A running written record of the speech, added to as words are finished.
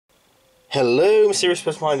Hello, mysterious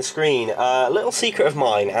person behind the screen. A little secret of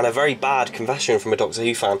mine and a very bad confession from a Doctor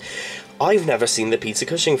Who fan. I've never seen the Peter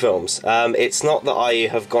Cushing films. It's not that I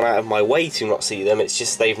have gone out of my way to not see them, it's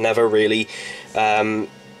just they've never really come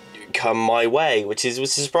my way, which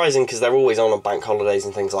is surprising because they're always on bank holidays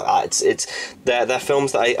and things like that. They're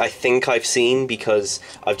films that I think I've seen because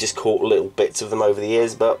I've just caught little bits of them over the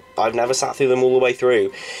years, but I've never sat through them all the way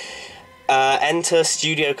through. Enter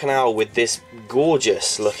Studio Canal with this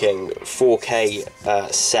gorgeous looking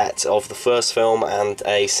 4K set of the first film, and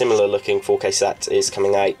a similar looking 4K set is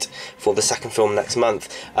coming out for the second film next month.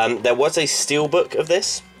 There was a steelbook of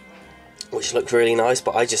this which looked really nice,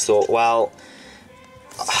 but I just thought, well,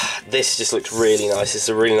 this just looks really nice. It's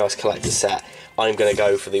a really nice collector's set. I'm going to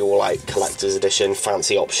go for the all-out collector's edition,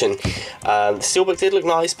 fancy option. The steelbook did look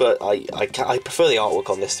nice, but I prefer the artwork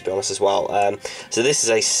on this, to be honest, as well. So this is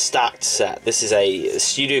a stacked set. This is a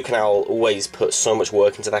Studio Canal always puts so much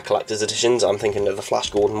work into their collector's editions. I'm thinking of the Flash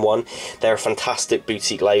Gordon one. They're a fantastic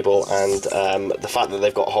boutique label, and the fact that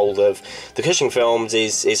they've got hold of the Cushing films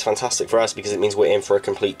is fantastic for us, because it means we're in for a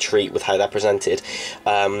complete treat with how they're presented.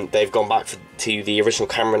 They've gone back to the original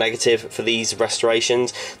camera negative for these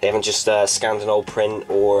restorations. They haven't just scanned an old print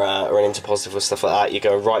or an interpositive or stuff like that. You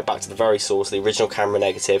go right back to the very source, the original camera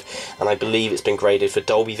negative, and I believe it's been graded for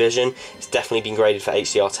Dolby Vision. It's definitely been graded for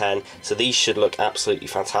HDR10, so these should look absolutely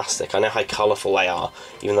fantastic. I know how colourful they are,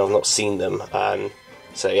 even though I've not seen them.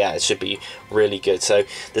 So yeah, it should be really good. So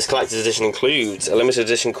this collector's edition includes a limited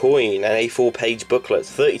edition coin, an A4 page booklet,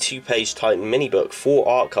 32 page Titan mini book, 4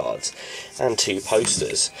 art cards and 2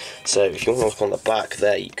 posters. So if you want to look on the back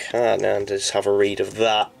there, you can, and just have a read of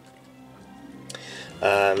that.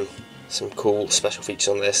 Some cool special features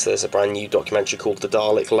on this. There's a brand new documentary called The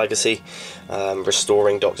Dalek Legacy,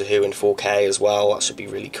 restoring Doctor Who in 4K as well. That should be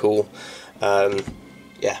really cool.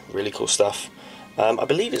 Yeah, really cool stuff. I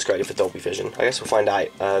believe it's graded for Dolby Vision. I guess we'll find out,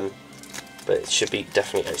 but it should be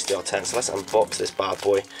definitely HDR10. So let's unbox this bad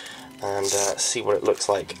boy and see what it looks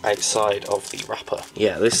like outside of the wrapper.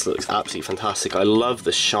 Yeah, this looks absolutely fantastic. I love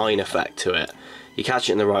the shine effect to it. You catch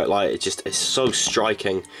it in the right light, it's so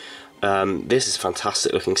striking. This is a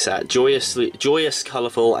fantastic looking set. Joyous,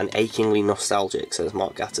 colourful and achingly nostalgic, says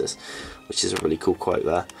Mark Gatiss, which is a really cool quote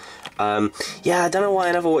there. Yeah, I don't know why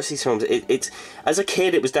I never watched these films. As a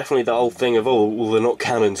kid, it was definitely the old thing of, oh, well, they're not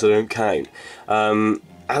canon, so they don't count.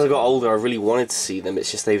 As I got older, I really wanted to see them. It's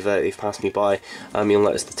just they've passed me by. You'll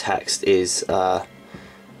notice the text is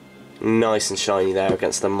nice and shiny there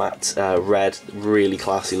against the matte red, really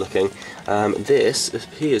classy looking. This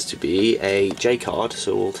appears to be a J card,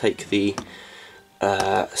 so we'll take the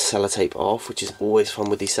sellotape off, which is always fun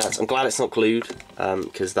with these sets. I'm glad it's not glued,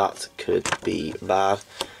 because that could be bad.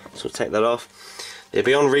 So we'll take that off. They're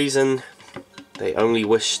beyond reason. They only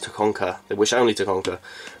wish to conquer. They wish only to conquer.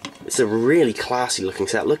 It's a really classy looking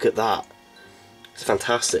set. Look at that. It's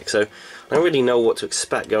fantastic. So I don't really know what to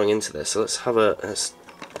expect going into this. So let's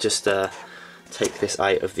just take this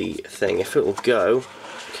out of the thing. If it will go,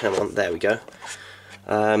 come on, there we go.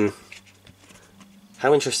 How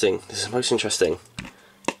interesting. This is most interesting.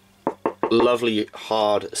 Lovely,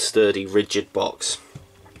 hard, sturdy, rigid box.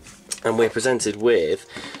 And we're presented with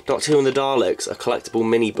Doctor Who and the Daleks, a collectible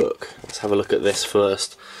mini book. Let's have a look at this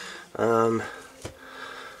first. So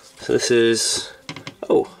this is,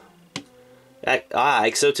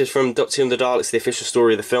 excerpted from Doctor Who and the Daleks, the official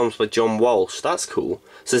story of the films by John Walsh. That's cool.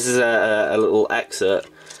 So this is a little excerpt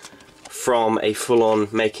from a full-on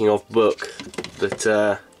making-of book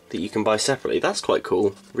that you can buy separately. That's quite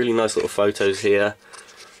cool. Really nice little photos here.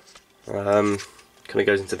 Kind of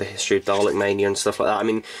goes into the history of Dalek Mania and stuff like that. I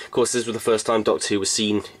mean, of course, this was the first time Doctor Who was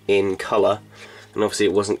seen in colour, and obviously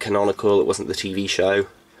it wasn't canonical, it wasn't the TV show,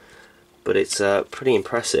 but it's pretty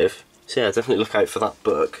impressive. So yeah, definitely look out for that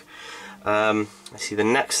book. I see the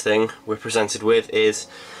next thing we're presented with is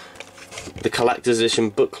the collector's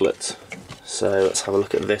edition booklet. So let's have a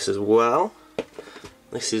look at this as well.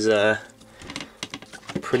 This is a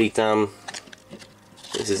pretty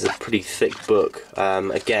thick book.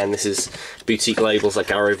 Again, this is boutique labels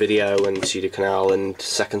like Arrow Video and Studio Canal and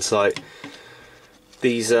Second Sight.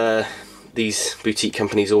 These boutique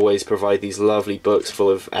companies always provide these lovely books full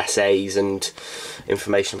of essays and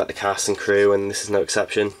information about the cast and crew, and this is no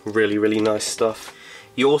exception. Really, really nice stuff.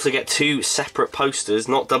 You also get 2 separate posters,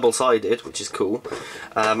 not double-sided, which is cool.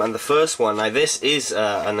 And the first one, now this is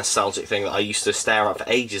a nostalgic thing that I used to stare at for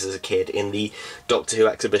ages as a kid in the Doctor Who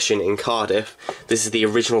exhibition in Cardiff. This is the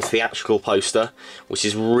original theatrical poster, which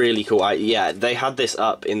is really cool. Yeah, they had this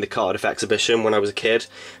up in the Cardiff exhibition when I was a kid.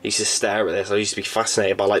 I used to stare at this. I used to be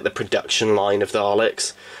fascinated by like the production line of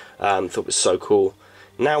Daleks. Thought it was so cool.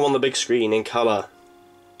 Now on the big screen in colour.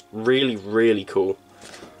 Really, really cool.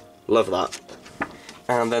 Love that.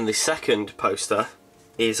 And then the second poster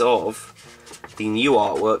is of the new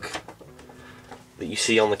artwork that you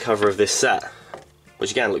see on the cover of this set,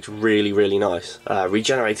 which again looks really, really nice.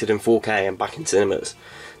 Regenerated in 4K and back in cinemas.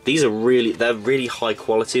 These are they're really high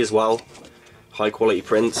quality as well. High quality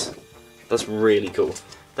prints. That's really cool.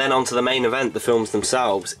 Then on to the main event, the films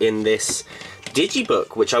themselves, in this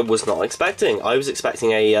digibook, which I was not expecting. I was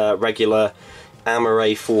expecting a regular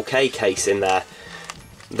Amaray 4K case in there.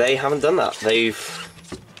 They haven't done that. They've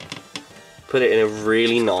put it in a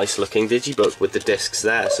really nice looking digibook with the discs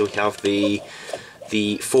there. So we have the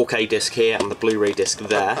 4K disc here and the Blu-ray disc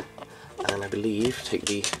there. And I believe, take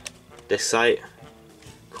the disc out.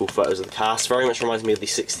 Cool photos of the cast. Very much reminds me of the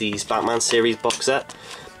 60s Batman series box set,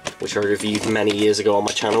 which I reviewed many years ago on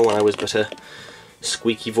my channel when I was but a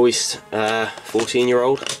squeaky voiced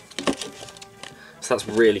 14-year-old. So that's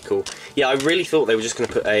really cool. Yeah, I really thought they were just going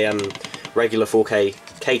to put a regular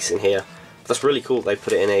 4K case in here. That's really cool. They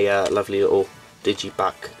put it in a lovely little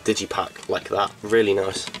digipack like that. Really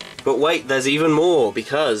nice. But wait, there's even more,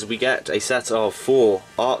 because we get a set of 4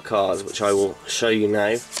 art cards, which I will show you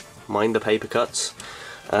now. Mind the paper cuts.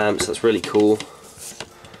 So that's really cool.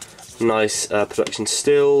 Nice production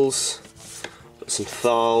stills. Got some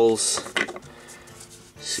Thals.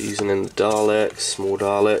 Susan and the Daleks, more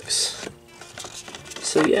Daleks.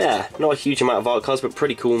 So yeah, not a huge amount of art cards, but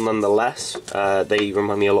pretty cool nonetheless. They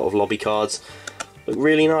remind me a lot of lobby cards. Look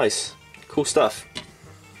really nice. Cool stuff.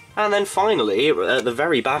 And then finally, at the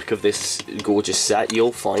very back of this gorgeous set,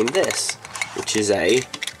 you'll find this, which is a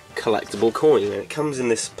collectible coin. And it comes in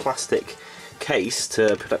this plastic case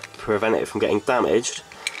to prevent it from getting damaged.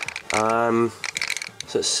 So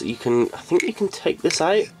I think you can take this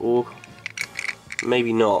out, or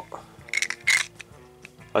maybe not.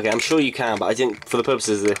 Okay, I'm sure you can, but I think for the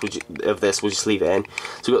purposes of this, we'll just leave it in.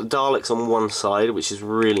 So we've got the Daleks on one side, which is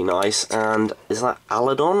really nice, and is that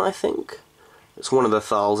Aladon, I think? It's one of the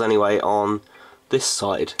Thals anyway, on this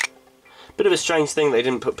side. Bit of a strange thing they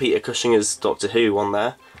didn't put Peter Cushing's Doctor Who on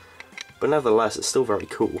there, but nevertheless, it's still very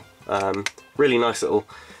cool. Really nice little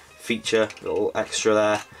feature, little extra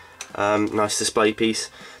there. Nice display piece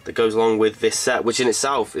that goes along with this set, which in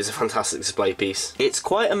itself is a fantastic display piece. It's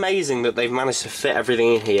quite amazing that they've managed to fit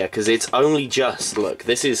everything in here, because it's only just, look,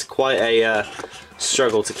 this is quite a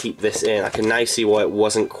struggle to keep this in. I can now see why it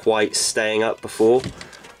wasn't quite staying up before,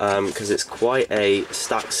 because it's quite a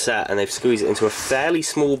stacked set, and they've squeezed it into a fairly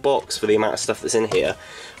small box for the amount of stuff that's in here.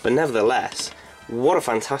 But nevertheless, what a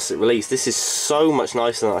fantastic release. This is so much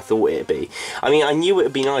nicer than I thought it'd be. I mean, I knew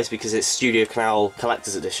it'd be nice because it's Studio Canal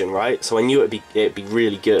Collector's Edition, right? So I knew it'd be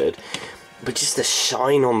really good. But just the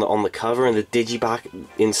shine on the cover and the digiback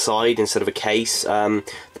inside instead of a case. The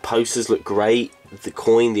posters look great. The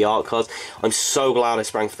coin, the art cards. I'm so glad I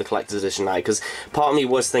sprang for the Collector's Edition now, because part of me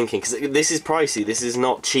was thinking, because this is pricey, this is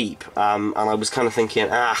not cheap, and I was kind of thinking,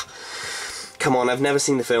 come on, I've never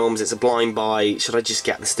seen the films, it's a blind buy, should I just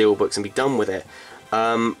get the steelbooks and be done with it?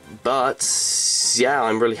 But yeah,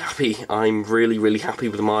 I'm really happy. I'm really happy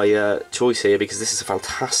with my choice here, because this is a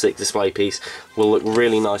fantastic display piece. Will look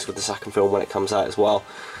really nice with the second film when it comes out as well.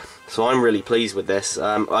 So I'm really pleased with this.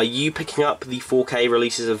 Are you picking up the 4K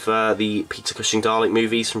releases of the Peter Cushing Dalek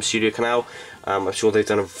movies from Studio Canal? I'm sure they've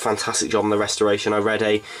done a fantastic job on the restoration. I read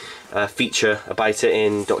a feature about it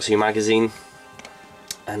in Doctor Who magazine,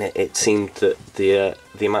 and it seemed that the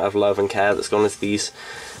amount of love and care that's gone into these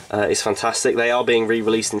is fantastic. They are being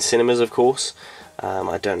re-released in cinemas, of course.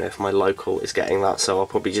 I don't know if my local is getting that, so I'll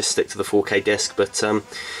probably just stick to the 4K disc.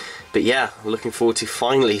 But yeah, looking forward to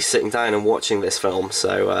finally sitting down and watching this film.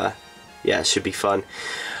 So yeah, it should be fun.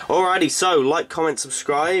 Alrighty, so like, comment,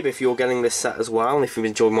 subscribe if you're getting this set as well, and if you've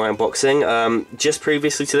enjoyed my unboxing. Just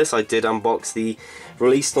previously to this, I did unbox the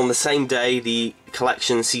released on the same day the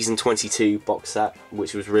Collection Season 22 box set,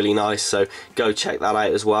 which was really nice, so go check that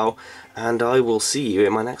out as well, and I will see you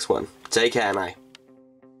in my next one. Take care now.